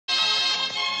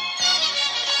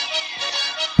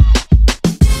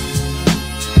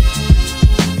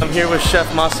I'm here with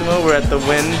Chef Massimo. We're at the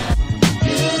Wynn.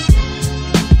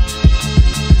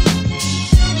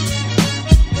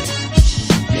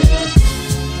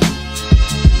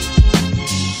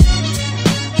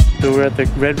 So we're at the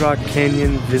Red Rock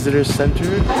Canyon Visitor Center. A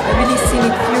really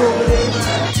scenic view over there.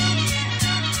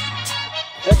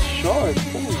 That's sharp.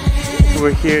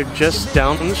 We're here just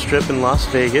down from the Strip in Las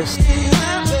Vegas.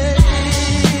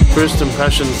 First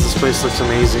impressions, this place looks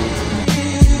amazing.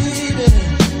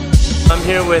 I'm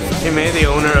here with Hime, the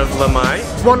owner of Lamai.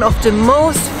 One of the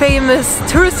most famous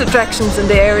tourist attractions in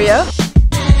the area.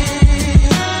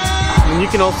 And you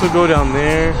can also go down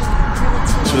there.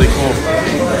 It's really cool.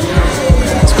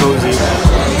 It's cozy.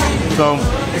 So,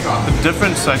 the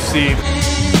difference I see.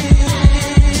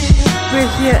 We're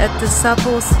here at the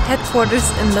Zappos headquarters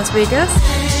in Las Vegas.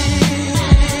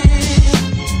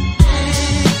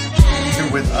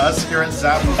 You're with us here at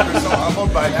Zappos. We're so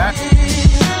humbled by that.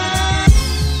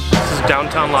 This is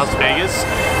downtown Las Vegas.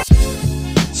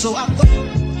 You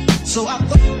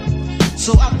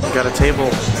got a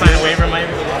table. Sign a waiver, Mike?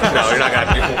 No, you're not gonna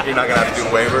have to do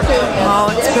a waiver. Wow,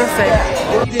 it's perfect.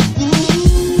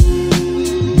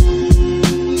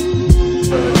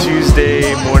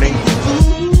 Tuesday morning.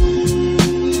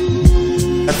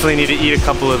 Definitely need to eat a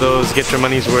couple of those, get your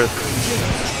money's worth.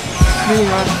 Really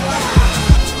nice.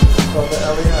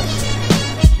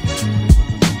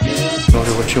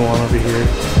 Order what you want over here.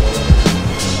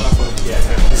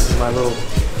 This is my little...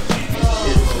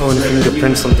 Oh, and if you need to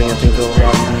print something, I think they'll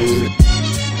allow you to use it.